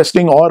बड़ा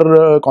इंटरेस्टिंग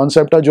और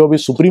कॉन्सेप्ट है जो अभी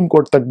सुप्रीम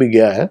कोर्ट तक भी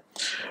गया है.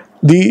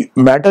 The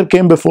matter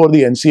came before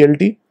the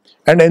NCLT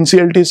and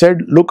NCLT said,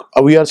 look,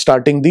 we are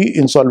starting the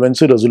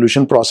insolvency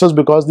resolution process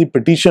because the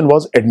petition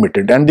was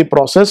admitted and the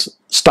process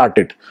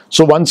started.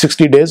 So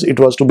 160 days it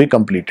was to be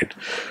completed.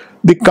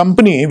 The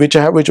company which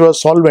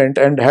was solvent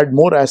and had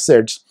more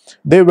assets,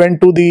 they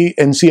went to the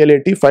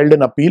NCLT, filed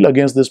an appeal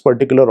against this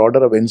particular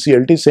order of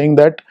NCLT, saying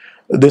that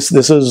this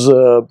is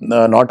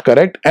not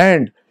correct,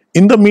 and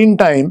in the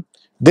meantime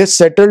they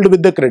settled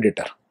with the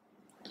creditor.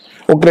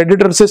 और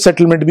creditor से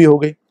settlement भी हो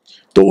गई।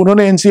 तो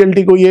उन्होंने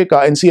NCLT को ये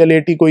कहा,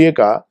 एनसीएलएटी को ये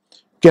कहा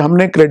कि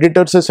हमने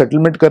क्रेडिटर से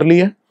सेटलमेंट कर ली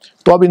है,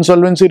 तो अब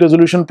इंसॉल्वेंसी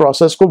रेजोल्यूशन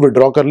प्रोसेस को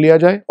विड्रॉ कर लिया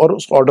जाए और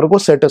उस ऑर्डर को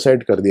सेट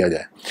असाइड कर दिया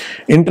जाए।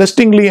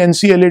 Interestingly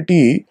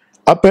NCLAT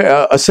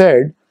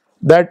said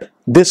that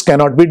this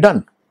cannot be done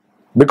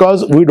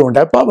because we don't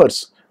have powers.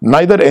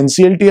 Neither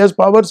NCLT has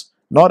powers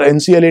nor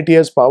NCLAT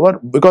has power,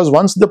 because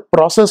once the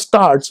process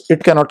starts,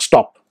 it cannot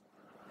stop.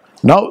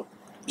 Now,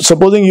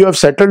 supposing you have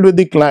settled with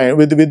the client,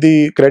 with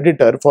the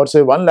creditor for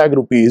say 1 lakh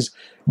rupees,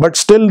 but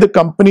still the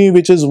company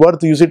which is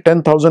worth, you see,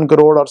 10,000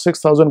 crore or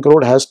 6,000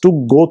 crore has to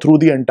go through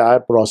the entire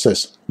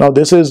process. Now,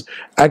 this is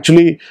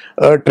actually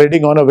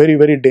treading on a very,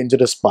 very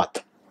dangerous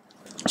path.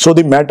 So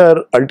the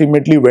matter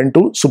ultimately went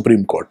to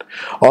Supreme Court,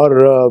 or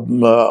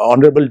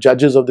honorable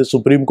judges of the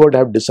Supreme Court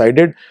have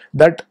decided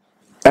that,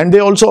 and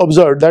they also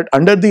observed that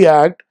under the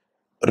Act,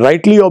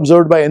 rightly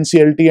observed by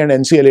NCLT and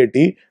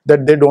NCLAT,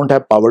 that they don't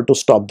have power to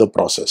stop the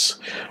process.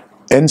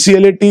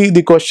 NCLAT,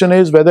 the question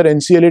is whether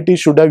NCLAT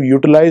should have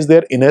utilized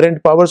their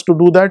inherent powers to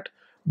do that.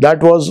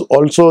 That was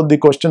also the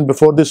question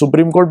before the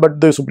Supreme Court, but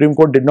the Supreme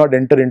Court did not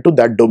enter into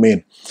that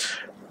domain.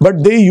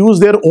 But they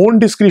used their own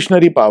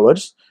discretionary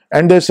powers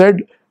and they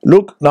said,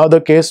 look, now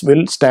the case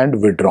will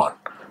stand withdrawn.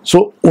 So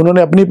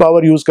उन्होंने अपनी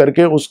power use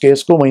करके उस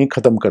case को वहीं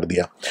खत्म कर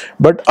दिया.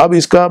 But अब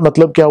इसका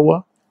मतलब क्या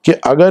हुआ कि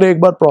अगर एक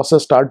बार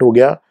प्रोसेस स्टार्ट हो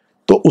गया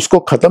तो उसको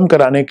खत्म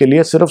कराने के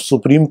लिए सिर्फ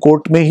सुप्रीम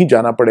कोर्ट में ही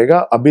जाना पड़ेगा.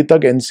 अभी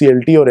तक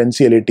एनसीएलटी और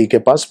एनसीएलएटी के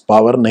पास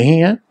पावर नहीं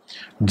है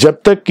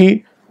जब तक कि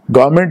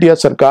गवर्नमेंट या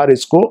सरकार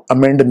इसको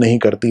अमेंड नहीं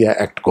करती है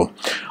एक्ट को.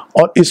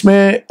 और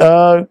इसमें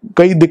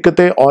कई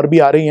दिक्कतें और भी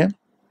आ रही हैं.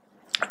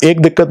 एक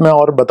दिक्कत मैं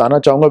और बताना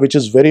चाहूंगा which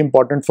is very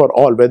important for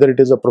all, whether it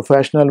is a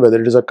professional,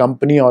 whether it is a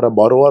company और अ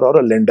बोरोवर और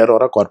अ लेंडर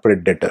और a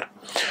corporate debtor.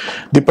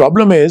 The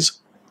problem is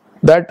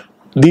that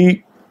the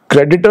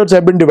creditors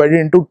have been divided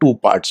into two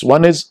parts.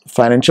 One is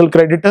financial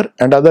creditor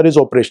and other is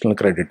operational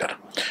creditor.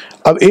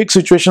 अब एक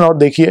situation और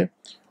देखिए.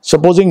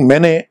 Supposing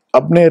मैंने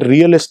अपने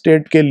real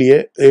estate के लिए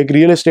एक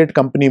रियल एस्टेट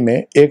कंपनी में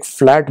एक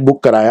फ्लैट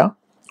बुक कराया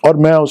और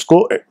मैं उसको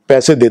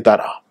पैसे देता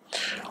रहा.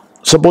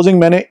 सपोजिंग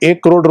मैंने 1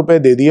 करोड़ रुपए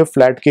दे दिए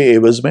फ्लैट के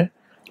एवज में,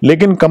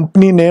 लेकिन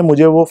कंपनी ने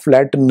मुझे वो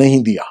फ्लैट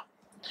नहीं दिया.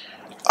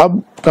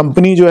 अब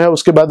कंपनी जो है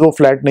उसके बाद वो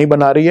फ्लैट नहीं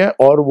बना रही है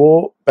और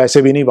वो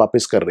पैसे भी नहीं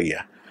वापस कर रही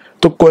है.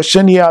 तो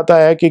क्वेश्चन ये आता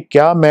है कि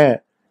क्या मैं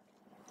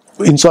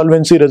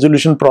इंसॉल्वेंसी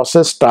रेजोल्यूशन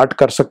प्रोसेस स्टार्ट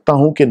कर सकता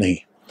हूं कि नहीं.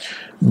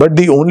 But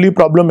the only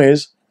problem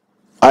is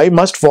I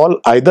must fall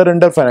either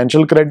under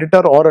financial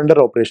creditor और under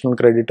operational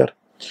creditor.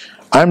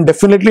 I am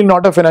definitely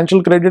not a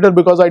financial creditor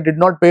because I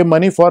did not pay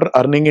money for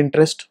earning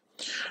interest.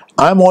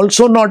 I am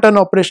also not an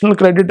operational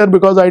creditor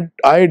because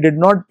I did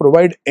not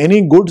provide any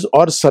goods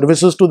or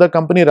services to the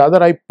company. Rather,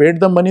 I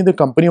paid the money. The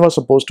company was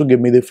supposed to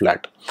give me the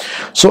flat.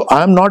 So I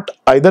am not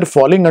either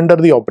falling under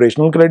the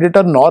operational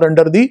creditor nor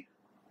under the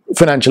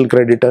financial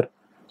creditor.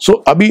 So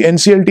अभी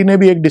NCLT ने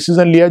भी एक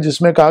decision लिया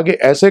जिसमें कहा कि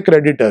ऐसे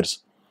creditors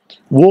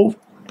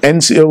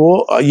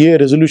वो ये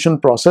रेजोल्यूशन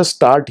प्रोसेस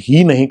स्टार्ट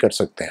ही नहीं कर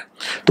सकते हैं.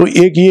 तो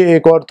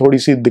एक और थोड़ी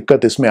सी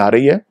दिक्कत इसमें आ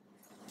रही है.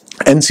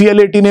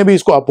 NCLAT ने भी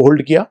इसको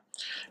अपहोल्ड किया,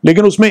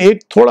 लेकिन उसमें एक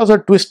थोड़ा सा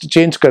ट्विस्ट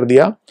चेंज कर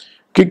दिया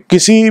कि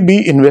किसी भी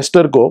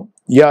इन्वेस्टर को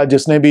या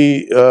जिसने भी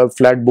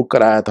फ्लैट बुक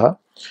कराया था,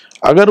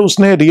 अगर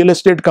उसने रियल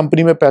एस्टेट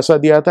कंपनी में पैसा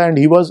दिया था and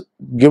he was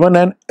given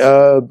an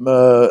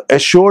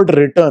assured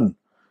return,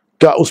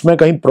 क्या उसमें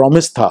कहीं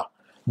प्रॉमिस था,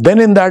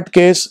 then in that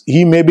case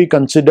he may be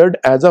considered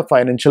as a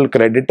financial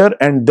creditor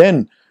and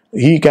then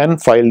he can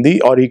file the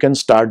or he can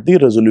start the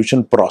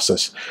resolution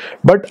process.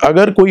 But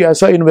अगर कोई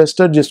ऐसा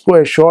investor जिसको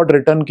assured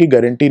return की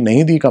guarantee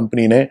नहीं दी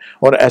company ने,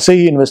 और ऐसे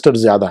ही investor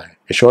ज्यादा हैं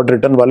एश्योर्ड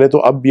रिटर्न वाले, तो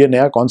अब ये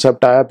नया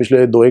कॉन्सेप्ट आया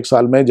पिछले 2-1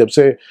 साल में जब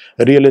से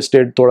रियल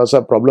एस्टेट थोड़ा सा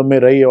प्रॉब्लम में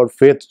रही और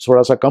फेथ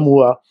थोड़ा सा कम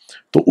हुआ,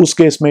 तो उस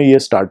केस में ये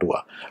स्टार्ट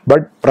हुआ.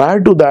 But prior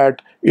to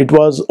that it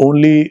was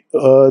only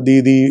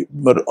the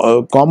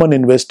common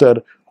investor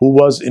who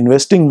was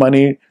investing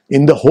money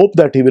in the hope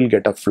that he will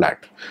get a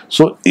flat.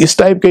 So इस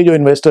टाइप के जो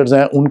इन्वेस्टर्स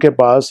हैं उनके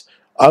पास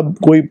अब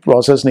कोई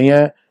प्रोसेस नहीं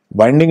है.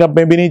 वाइंडिंग अप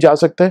में भी नहीं जा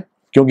सकते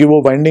क्योंकि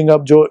वो वाइंडिंग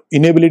अप जो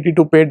इनेबिलिटी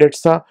टू पे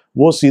डेट्स था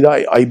वो सीधा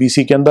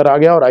आईबीसी के अंदर आ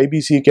गया और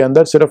आईबीसी के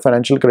अंदर सिर्फ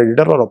फाइनेंशियल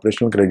क्रेडिटर और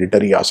ऑपरेशनल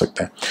क्रेडिटर ही आ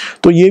सकते हैं.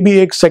 तो ये भी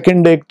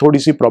एक थोड़ी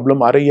सी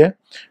प्रॉब्लम आ रही है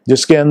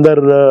जिसके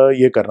अंदर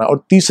ये करना.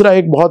 और तीसरा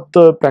एक बहुत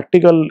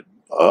प्रैक्टिकल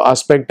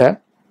एस्पेक्ट है.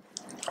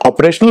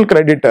 Operational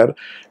creditor,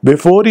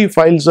 before he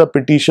files a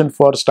petition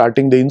for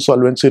starting the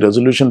insolvency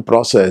resolution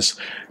process,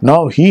 now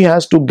he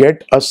has to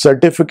get a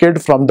certificate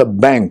from the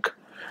bank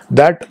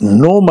that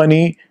no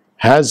money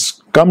has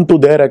come to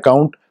their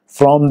account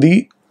from the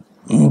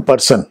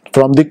person,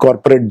 from the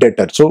corporate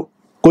debtor. So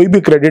कोई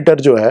भी creditor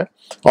जो है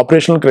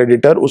operational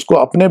creditor, उसको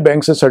अपने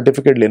bank से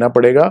certificate लेना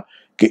पड़ेगा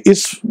कि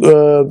इस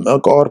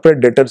कॉर्पोरेट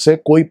डेटर से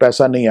कोई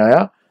पैसा नहीं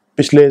आया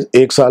पिछले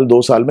 1 साल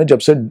 2 साल में, जब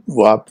से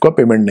वो आपका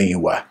पेमेंट नहीं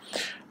हुआ है.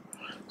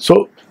 So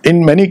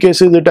in many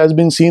cases it has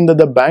been seen that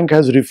the bank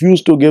has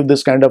refused to give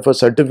this kind of a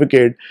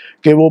certificate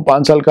कि वो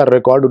 5 साल का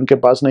रिकॉर्ड उनके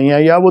पास नहीं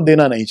है या वो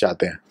देना नहीं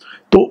चाहते हैं.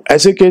 तो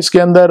ऐसे केस के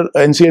अंदर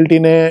NCLT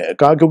ने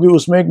कहा, क्योंकि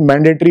उसमें एक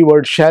मैंडेटरी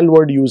वर्ड शैल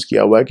वर्ड यूज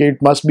किया हुआ है कि it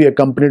must be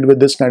accompanied with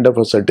this kind of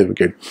a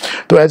certificate.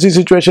 तो ऐसी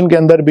सिचुएशन के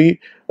अंदर भी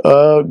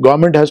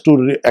government has to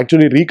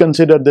actually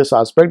reconsider this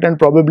aspect and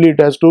probably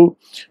it has to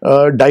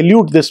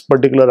dilute this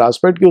particular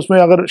aspect कि उसमें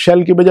अगर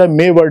शैल की बजाय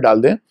मे वर्ड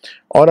डाल दें,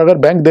 और अगर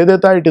बैंक दे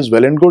देता है it is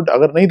well and good,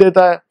 अगर नहीं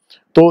देता है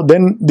तो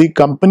then the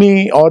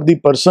company or the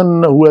person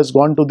who has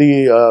gone to the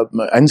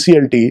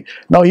NCLT,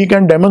 now he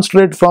can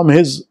demonstrate from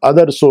his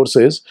other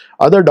sources,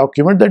 other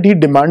document that he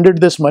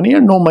demanded this money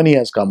and no money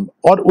has come.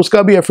 और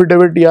उसका भी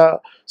affidavit या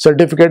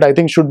certificate I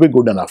think should be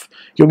good enough.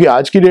 क्योंकि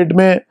आज की date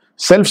में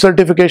self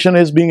certification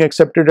is being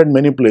accepted eight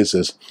many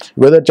places,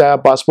 weather चाहे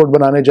आप पासपोर्ट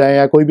बनाने जाएं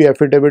या कोई भी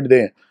एफिडेविट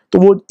दें, तो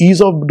वो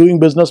ईज ऑफ डूइंग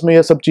बिजनेस में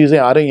ये सब चीजें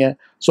आ रही हैं.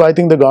 सो I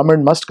think the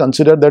government must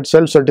consider that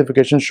self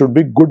certification should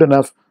be good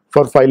enough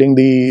for filing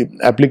the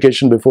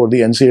application before the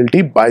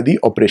NCLT by the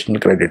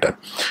operational creditor.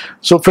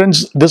 So friends,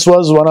 this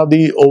was one of the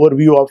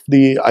overview of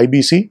the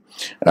IBC,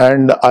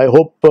 and I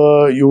hope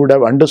you would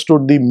have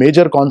understood the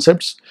major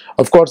concepts.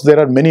 Of course,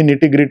 there are many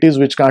nitty-gritties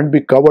which can't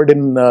be covered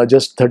in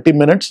just 30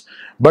 minutes,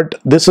 but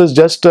this is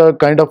just a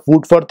kind of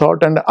food for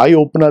thought and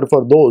eye-opener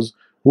for those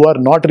who are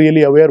not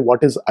really aware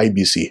what is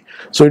IBC.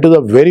 So it is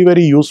a very,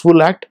 very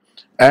useful act,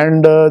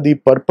 and the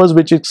purpose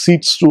which it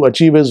seeks to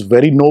achieve is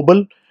very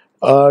noble.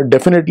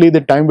 Definitely the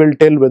time will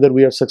tell whether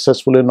we are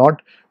successful or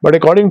not, but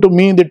according to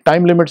me the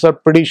time limits are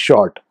pretty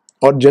short.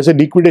 और जैसे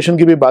liquidation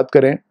की भी बात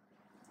करें,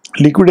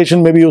 liquidation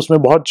में भी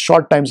उसमें बहुत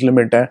शॉर्ट टाइम्स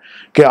लिमिट है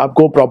कि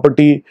आपको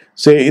प्रॉपर्टी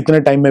से इतने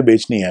टाइम में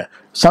बेचनी है.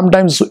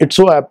 Sometimes it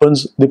so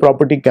happens the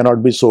property cannot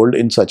be sold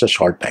in such a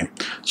short time.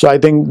 So I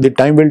think the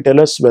time will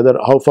tell us whether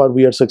how far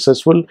we are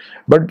successful.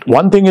 But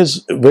one thing is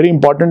very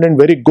important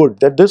and very good,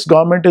 that this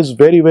government is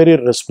very, very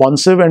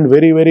responsive and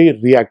very, very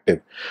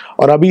reactive.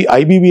 और अभी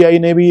IBBI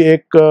ने भी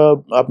एक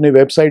अपने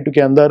website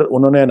के अंदर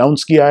उन्होंने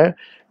announce किया है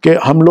कि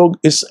हम लोग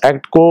इस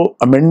एक्ट को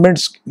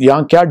अमेंडमेंट्स,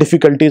 यहाँ क्या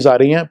डिफिकल्टीज आ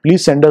रही हैं,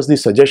 please send us the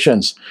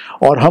suggestions,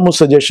 और हम उस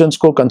सजेशंस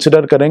को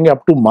कंसिडर करेंगे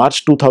अप टू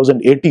मार्च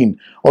 2018,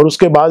 और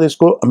उसके बाद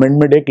इसको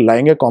अमेंडमेंट एक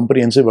लाएंगे,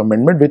 comprehensive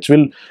amendment which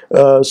will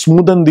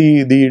smoothen the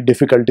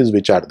difficulties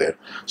which are there.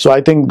 So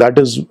I think that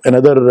is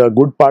another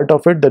good part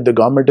of it, that the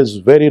government is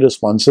very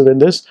responsive in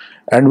this,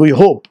 and we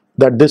hope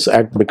that this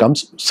act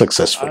becomes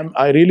successful.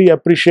 I really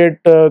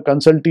appreciate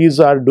consultees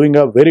are doing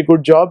a very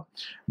good job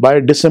by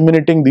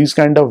disseminating these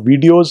kind of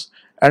videos,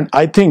 and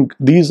I think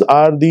these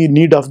are the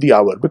need of the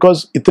hour,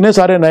 because इतने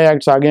सारे नए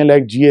acts आ गए हैं,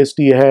 like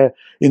GST है,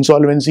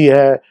 insolvency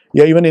है,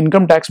 या even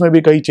income tax में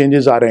भी कई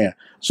changes आ रहे हैं.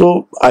 So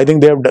I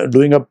think they are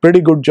doing a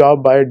pretty good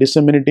job by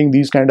disseminating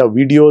these kind of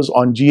videos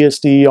on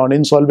GST, on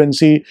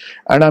insolvency,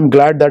 and I'm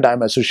glad that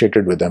I'm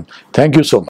associated with them. Thank you so much.